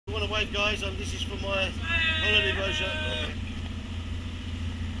want to wave, guys. This is for my holiday brochure.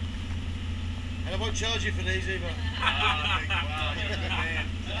 And I won't charge you for these either.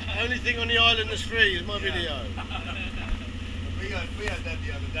 Only thing on the island that's free is my video. We had that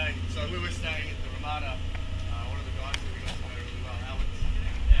the other day. So we were staying at the Ramada. One of the guys that we got to know really well, Alex.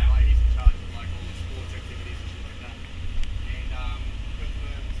 He's in charge of like all the sports activities and shit like that. And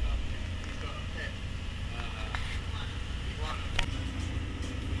confirmed stuff. He's got a pet. Iguana.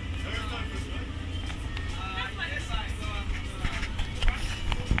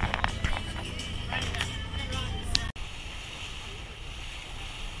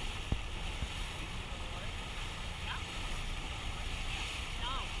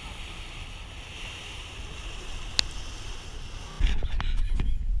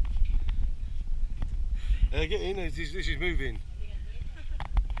 Get in, this is moving.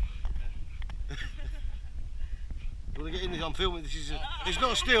 You want to get in? I'm filming. This is it's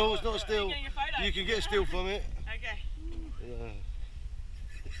not a still. It's not a still. You can get a still from it. Okay.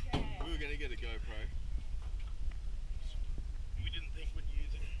 We were going to get a GoPro. We didn't think we'd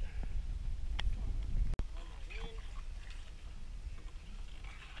use it.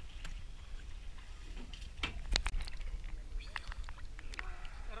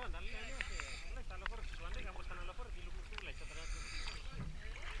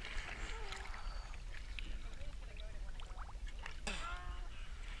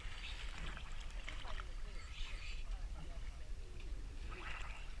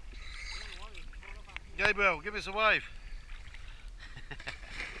 Gabriel, give us a wave.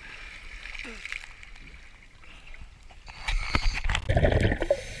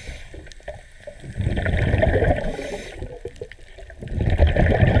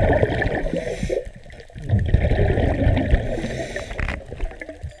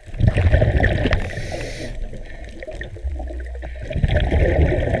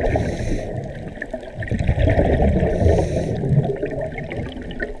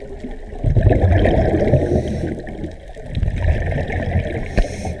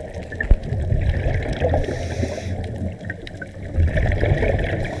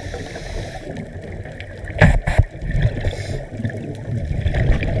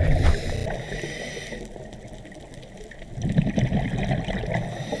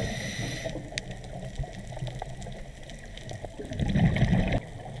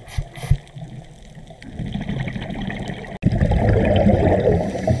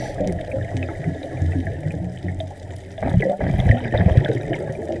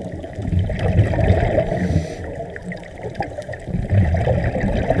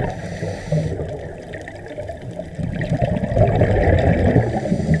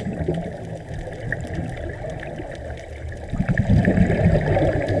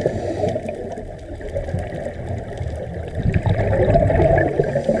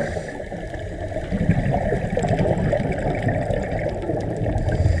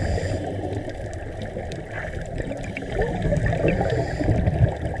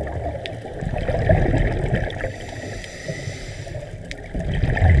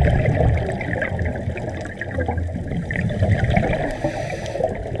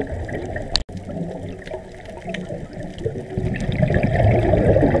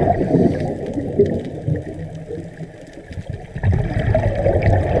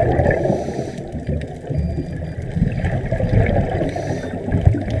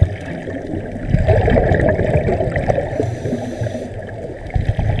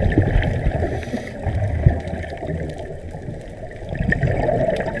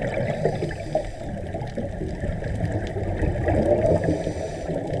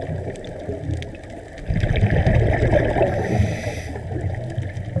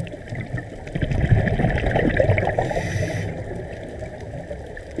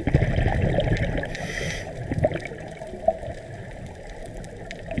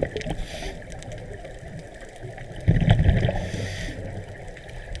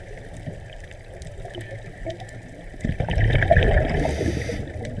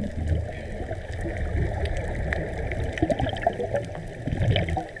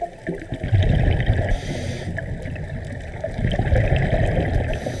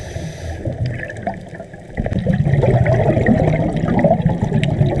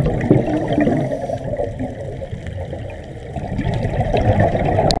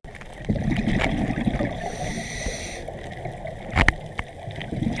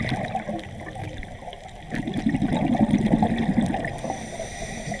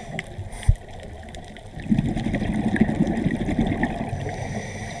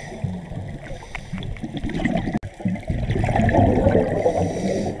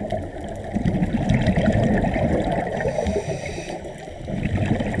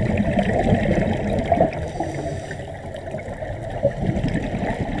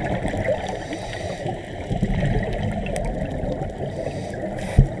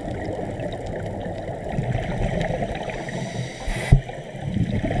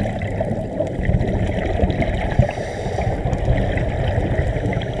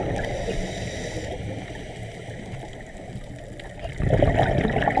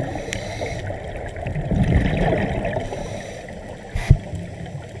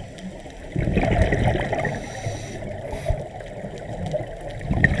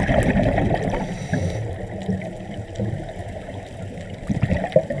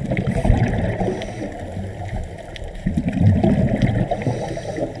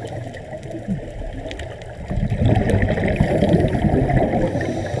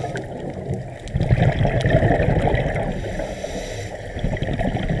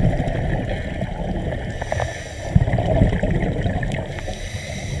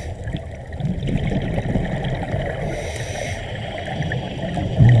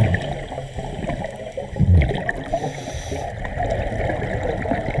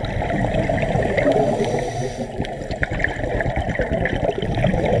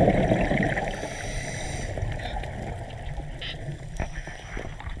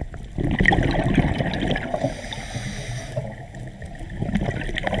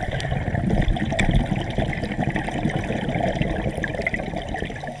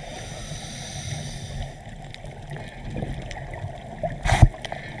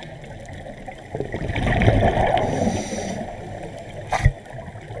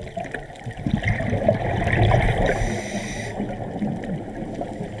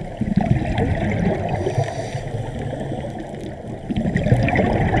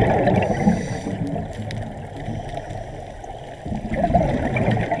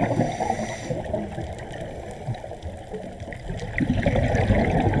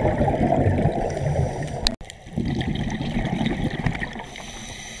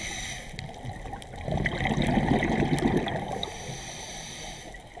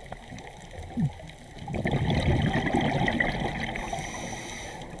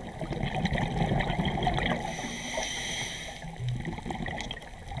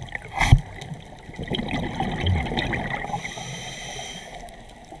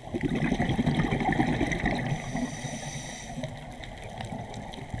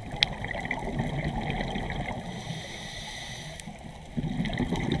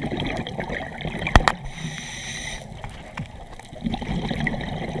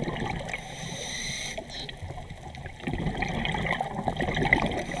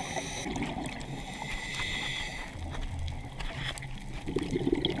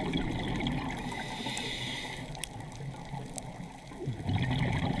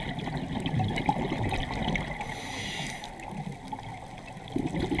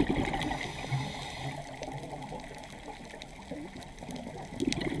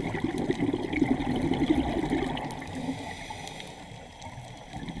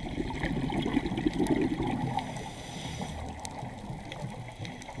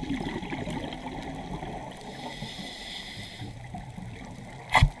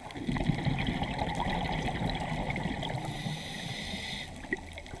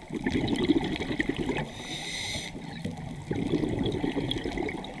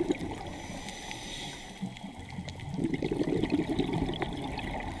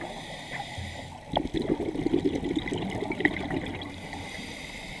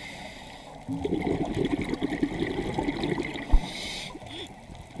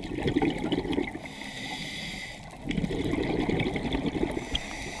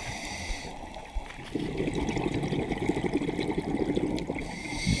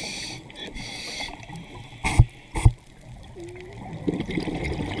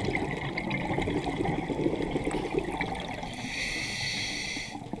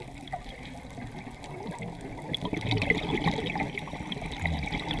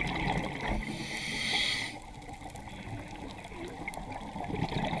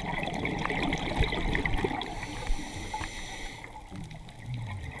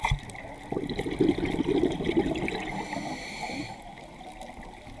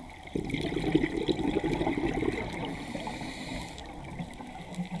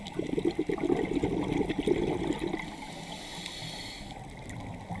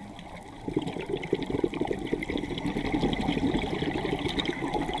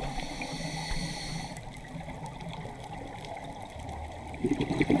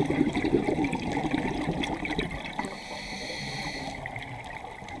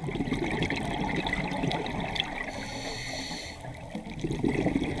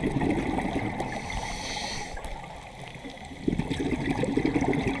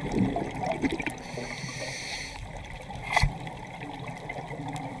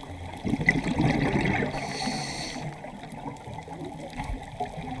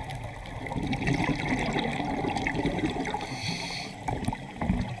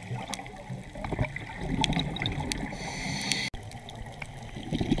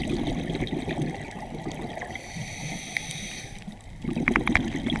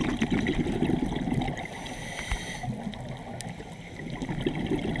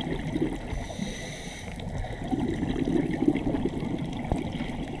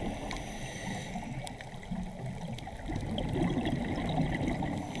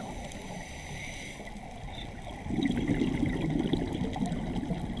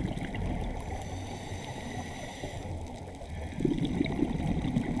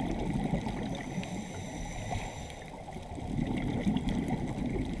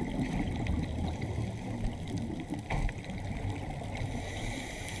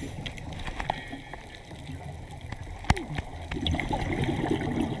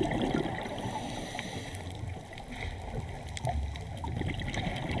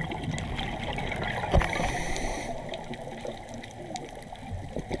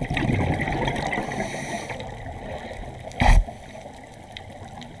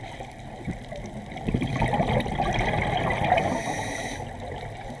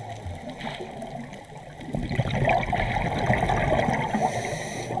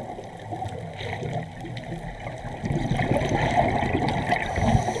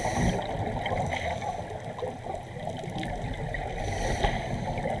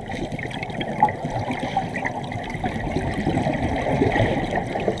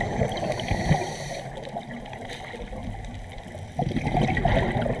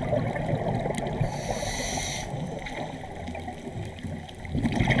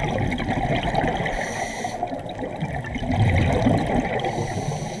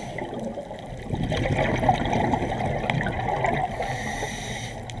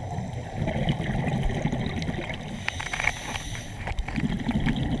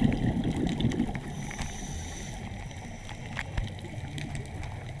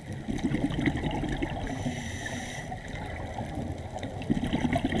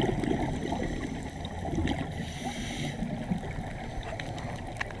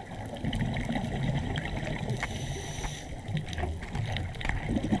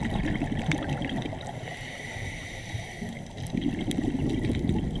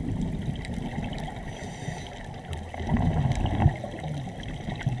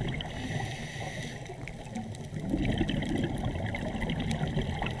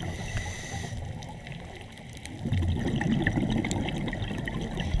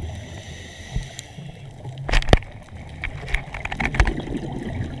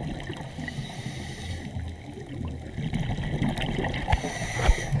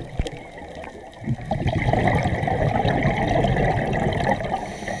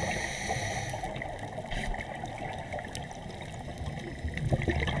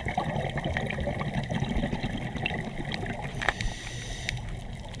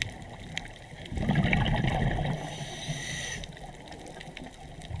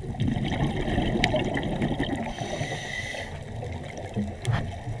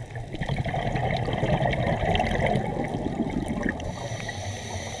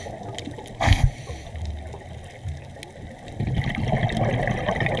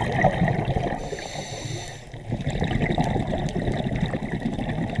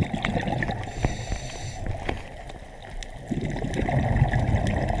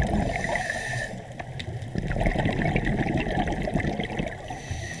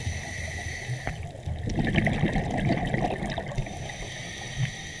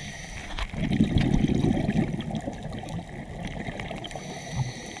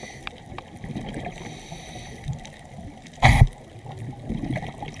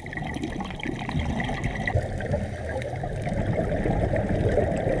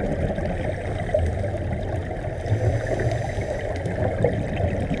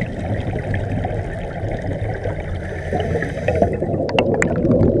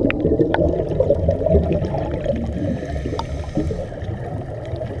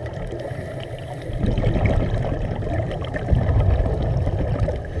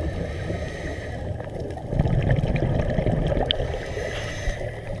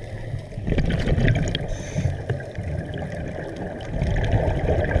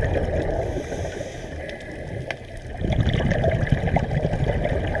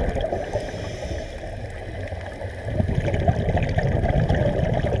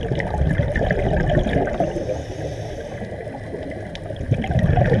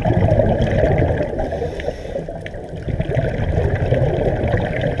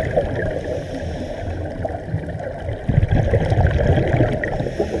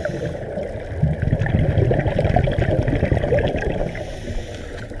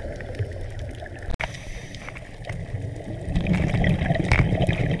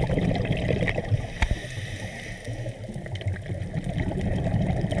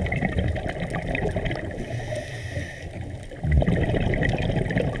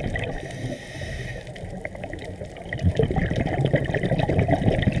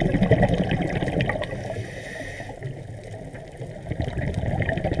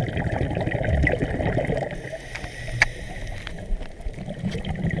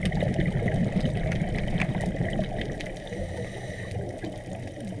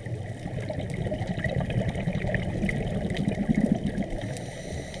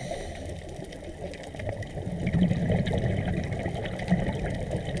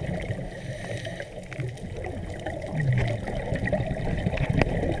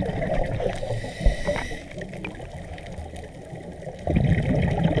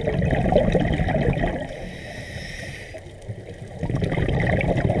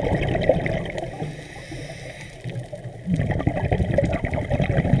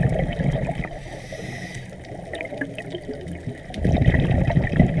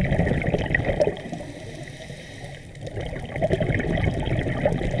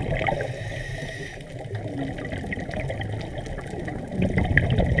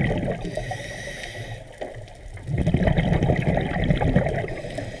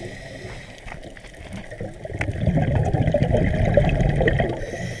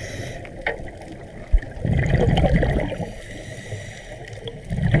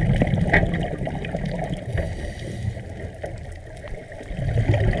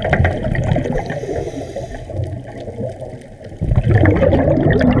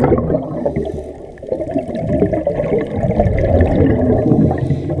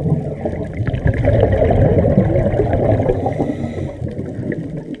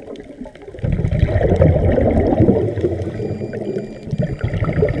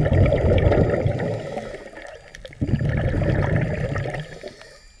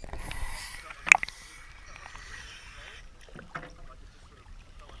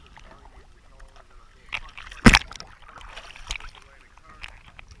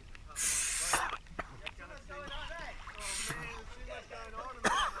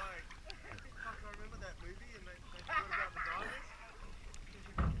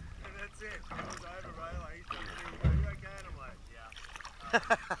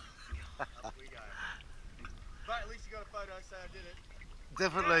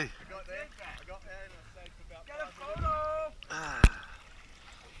 definitely. I got there and I stayed for about 5 minutes. Get a photo!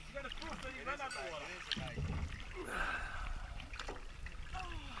 You got a proof that you ran out the water. It is amazing.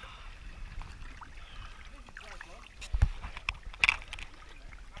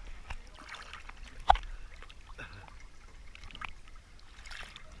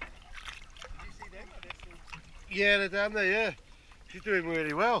 Did you see them? Are they still Yeah, they're down there, yeah. She's doing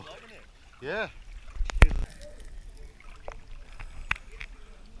really well. loving it? Yeah.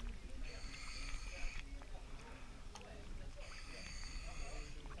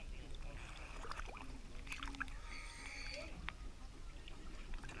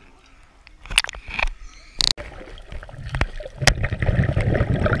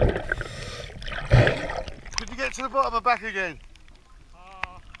 Could you get to the bottom and back again?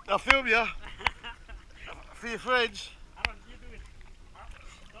 I'll film you. For your friends. Aaron, you do it.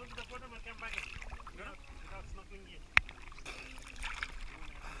 Down to the bottom and come back. Without snorkeling yet.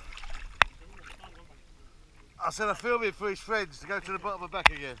 I said I film him for his friends to go to the bottom and back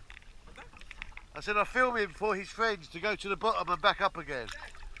again. I said I film him for his friends to go to the bottom and back up again.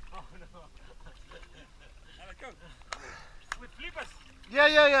 Oh no. Aaron, go. With flippers. Yeah,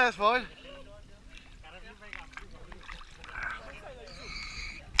 that's fine. Aaron, you bring up.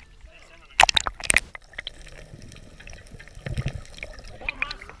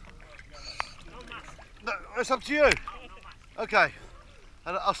 No, it's up to you. Okay.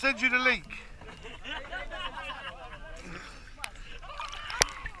 And I'll send you the link.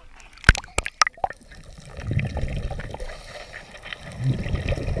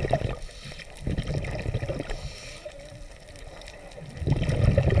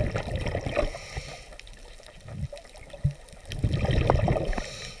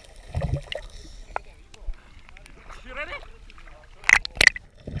 You ready?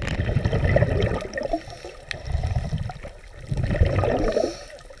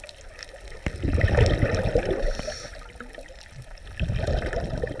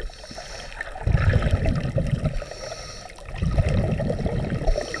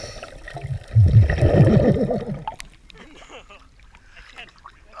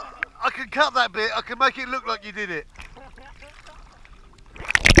 I can cut that bit. I can make it look like you did it.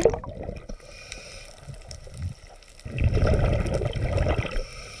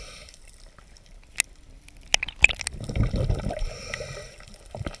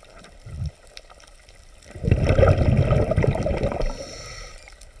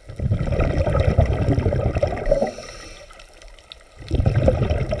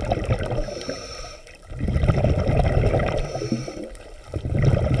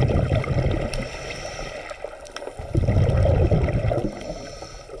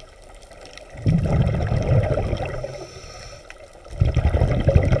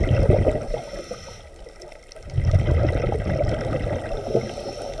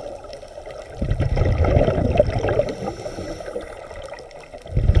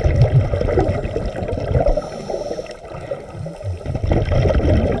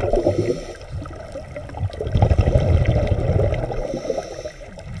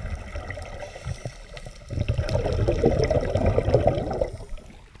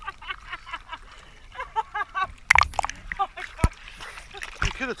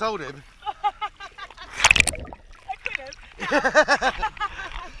 You could have told him. I couldn't. Oh,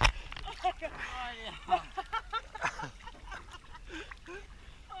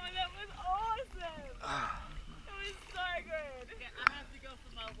 that was awesome. It was so good. Yeah, I have to go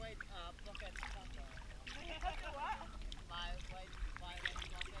for my weight bucket supper. You have to what? My weight bucket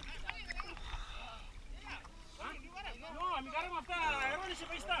No, amigaram after everyone is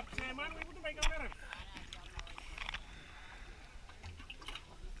supposed to stop. Say, man, we put the bike on there.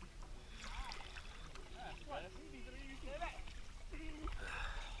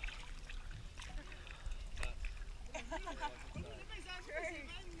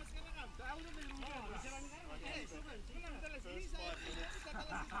 First 5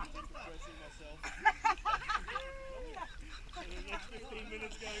 minutes, dressing myself. And the next 15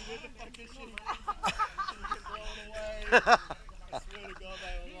 minutes going, where the fuck is she? She's blown away. I swear to God,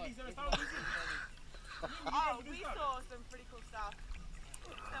 they were like, Oh, we saw some pretty cool stuff.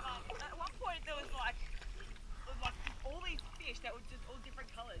 At one point there was like all these fish that were just all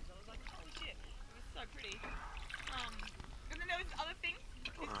different colours. I was like, holy shit, it was so pretty. And then there was other thing,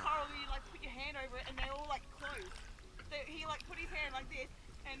 this coral you like put your hand over it and they all like closed. So he like put his hand like this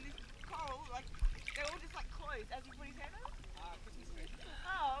and this coral like they all just like closed as he put his hand over it.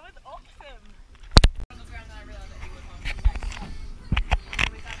 Oh, it was awesome. on the ground, and I realized that he was on the back. So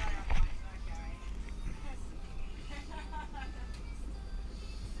we found out our points, okay.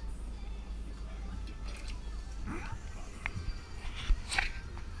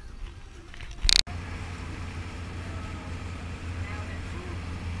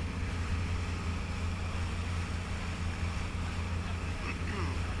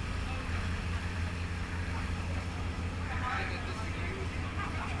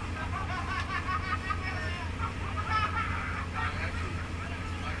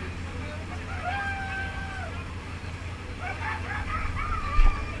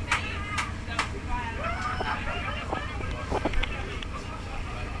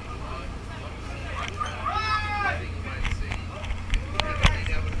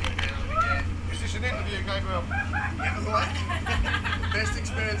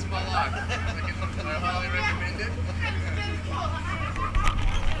 experience of my life. I highly recommend it.